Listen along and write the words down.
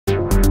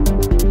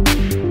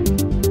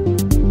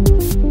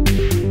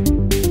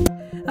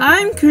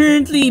I'm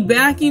currently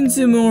back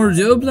into more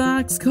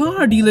Roblox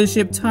car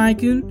dealership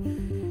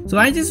Tycoon. So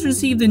I just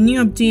received a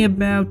new update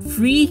about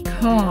free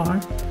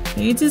car.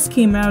 It just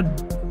came out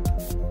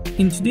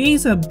in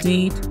today's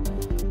update.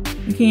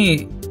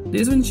 Okay,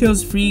 this one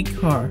shows free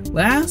car.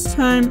 Last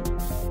time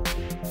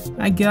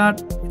I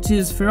got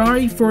this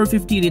Ferrari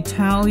 450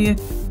 Italia,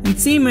 and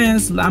same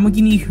as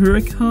Lamborghini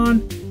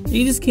Huracan.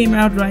 It just came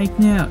out right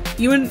now.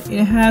 Even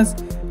it has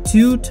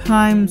 2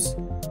 times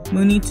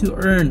money to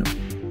earn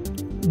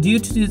due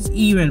to this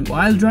event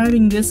while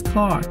driving this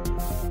car.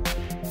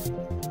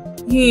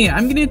 Yeah,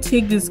 I'm gonna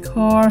take this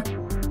car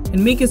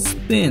and make a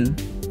spin.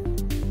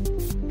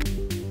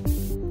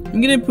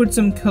 I'm gonna put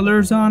some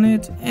colors on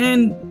it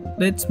and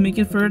let's make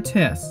it for a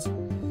test.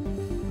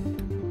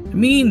 I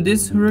mean,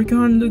 this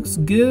Huracan looks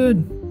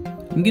good.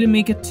 I'm gonna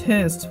make a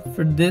test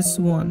for this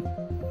one.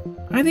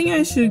 I think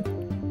I should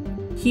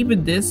keep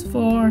it this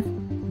far,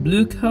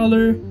 blue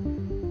color,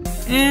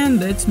 and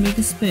let's make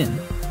a spin.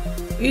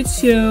 It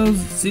shows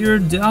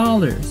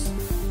 $0.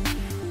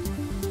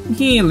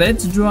 Okay,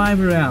 let's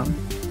drive around.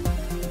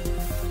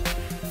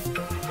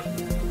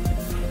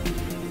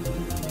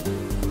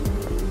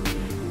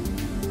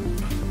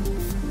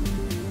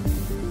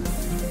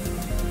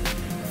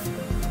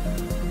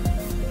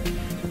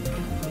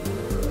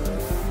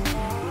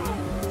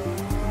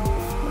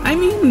 I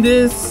mean,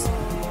 this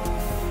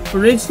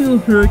original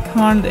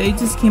Huracan, it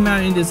just came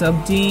out in this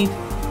update.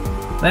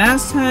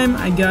 Last time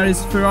I got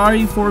is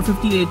Ferrari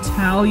 450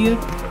 Italia,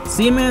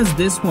 same as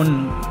this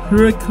one,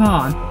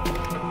 Huracan.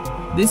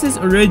 This is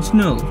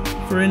original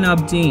for an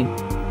update.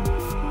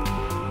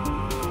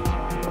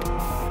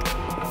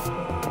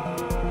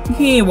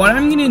 Okay, what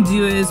I'm gonna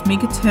do is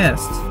make a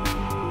test.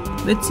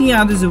 Let's see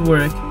how this will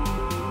work.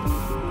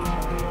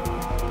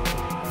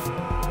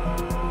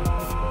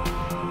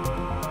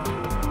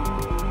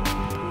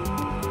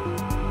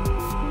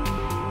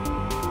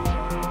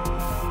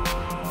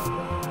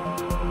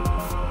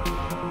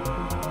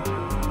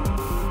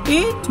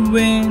 It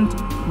went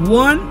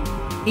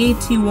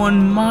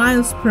 181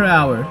 miles per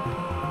hour.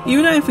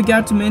 Even I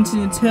forgot to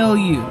mention to tell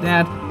you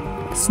that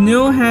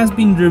snow has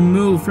been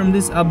removed from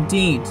this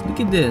update. Look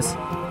at this.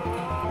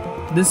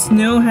 The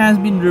snow has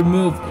been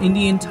removed in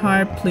the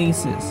entire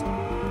places.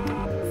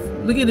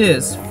 Look at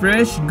this.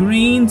 Fresh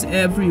greens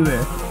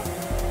everywhere.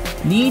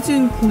 Neat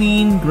and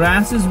clean.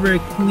 Grasses were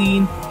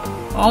clean.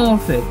 All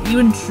of it.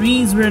 Even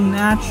trees were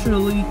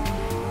naturally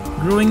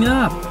growing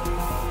up.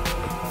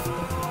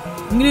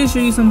 I'm gonna show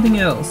you something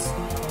else.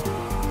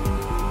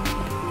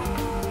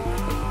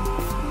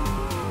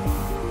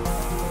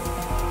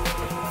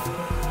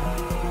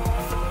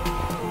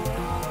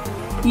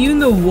 Even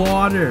the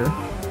water.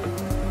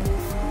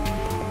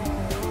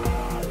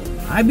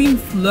 I've been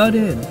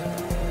flooded.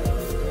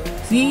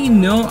 See,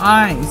 no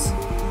ice.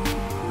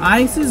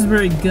 Ices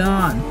were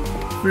gone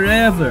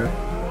forever.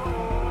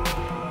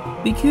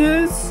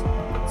 Because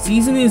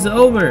season is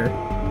over.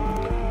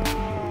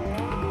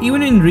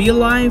 Even in real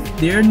life,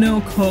 there's no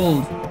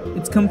cold.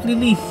 It's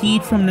completely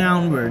heat from now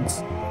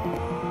onwards.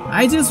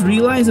 I just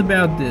realized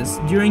about this.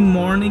 During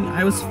morning,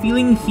 I was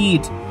feeling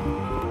heat.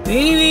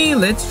 Anyway,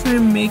 let's try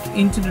and make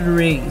into the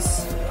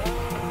race.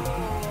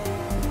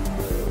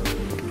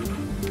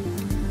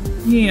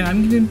 Yeah,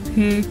 I'm gonna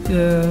pick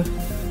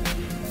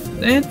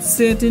let's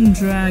set in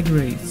drag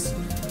race.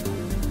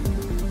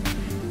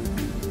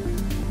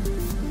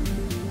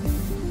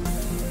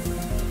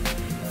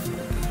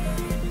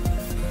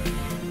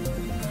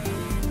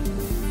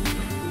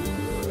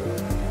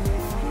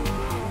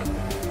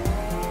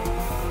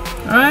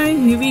 Alright,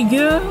 here we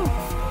go.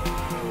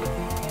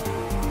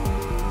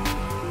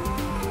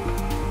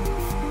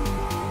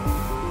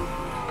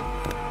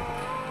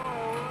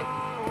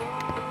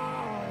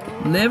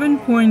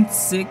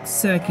 .6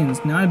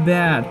 seconds, not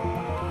bad.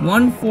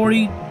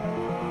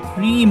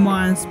 143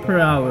 miles per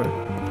hour.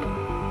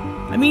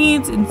 I mean,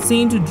 it's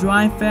insane to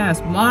drive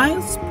fast.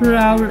 Miles per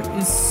hour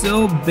is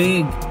so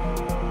big.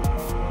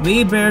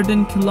 Way better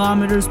than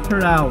kilometers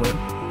per hour.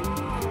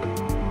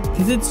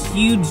 Because it's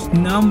huge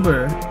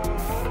number.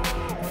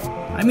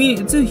 I mean,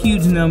 it's a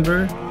huge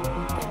number.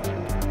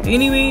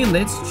 Anyway,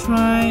 let's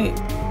try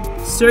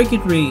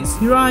circuit race.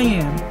 Here I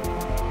am.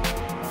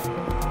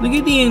 Look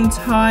at the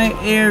entire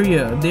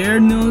area.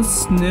 There's no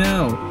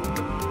snow.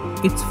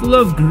 It's full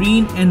of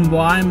green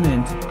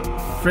environment.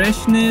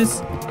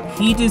 Freshness.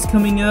 Heat is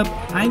coming up.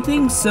 I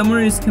think summer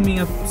is coming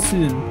up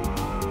soon.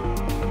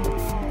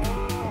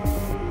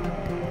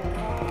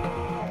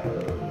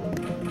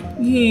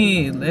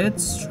 Yeah,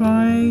 let's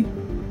try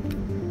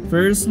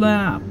first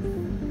lap.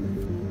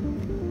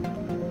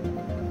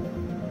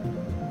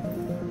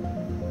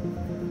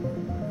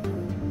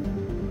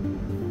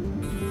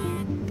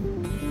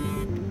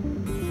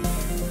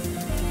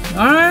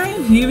 Alright,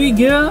 here we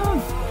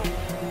go.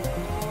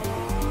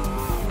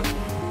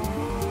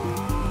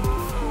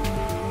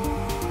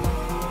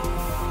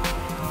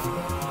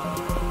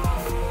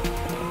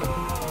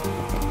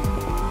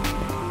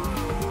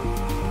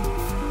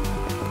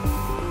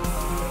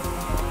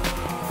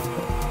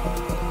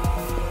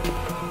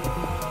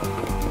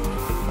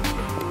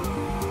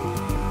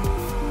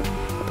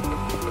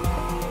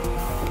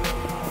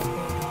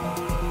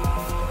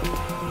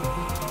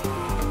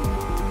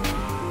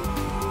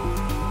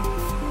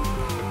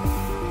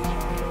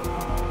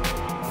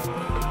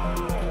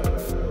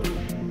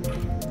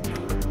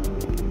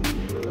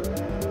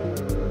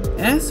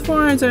 as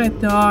far as I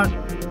thought,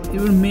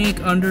 it would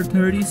make under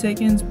 30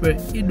 seconds, but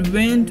it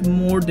went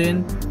more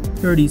than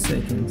 30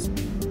 seconds.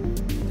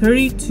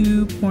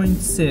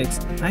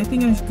 32.6. I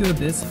think I should go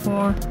this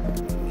far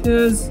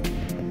because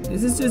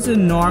this is just a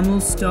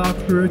normal stock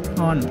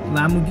Huracan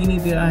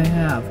Lamborghini that I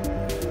have.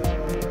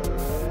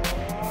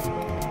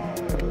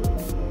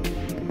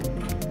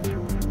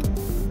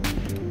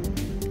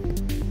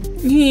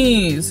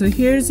 Okay, so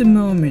here's the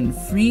moment.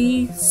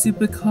 Free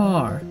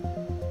supercar.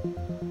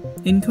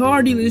 In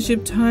car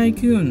dealership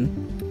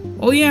Tycoon,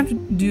 all you have to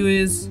do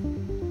is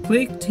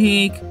click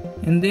take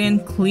and then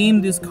claim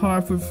this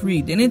car for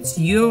free. Then it's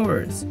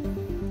yours.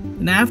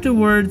 And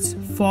afterwards,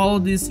 follow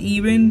this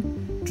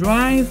event.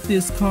 Drive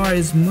this car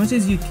as much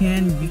as you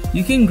can.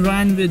 You can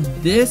grind with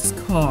this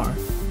car,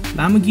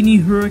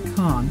 Lamborghini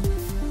Huracan.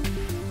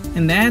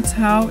 And that's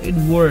how it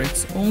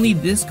works. Only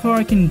this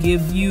car can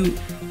give you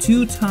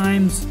 2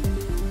 times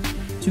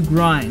to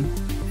grind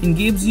and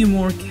gives you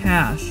more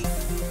cash.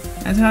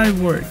 That's how it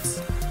works.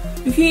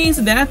 Okay,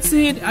 so that's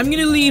it. I'm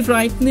gonna leave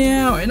right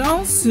now, and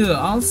also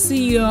I'll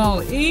see y'all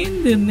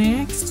in the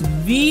next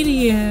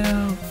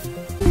video.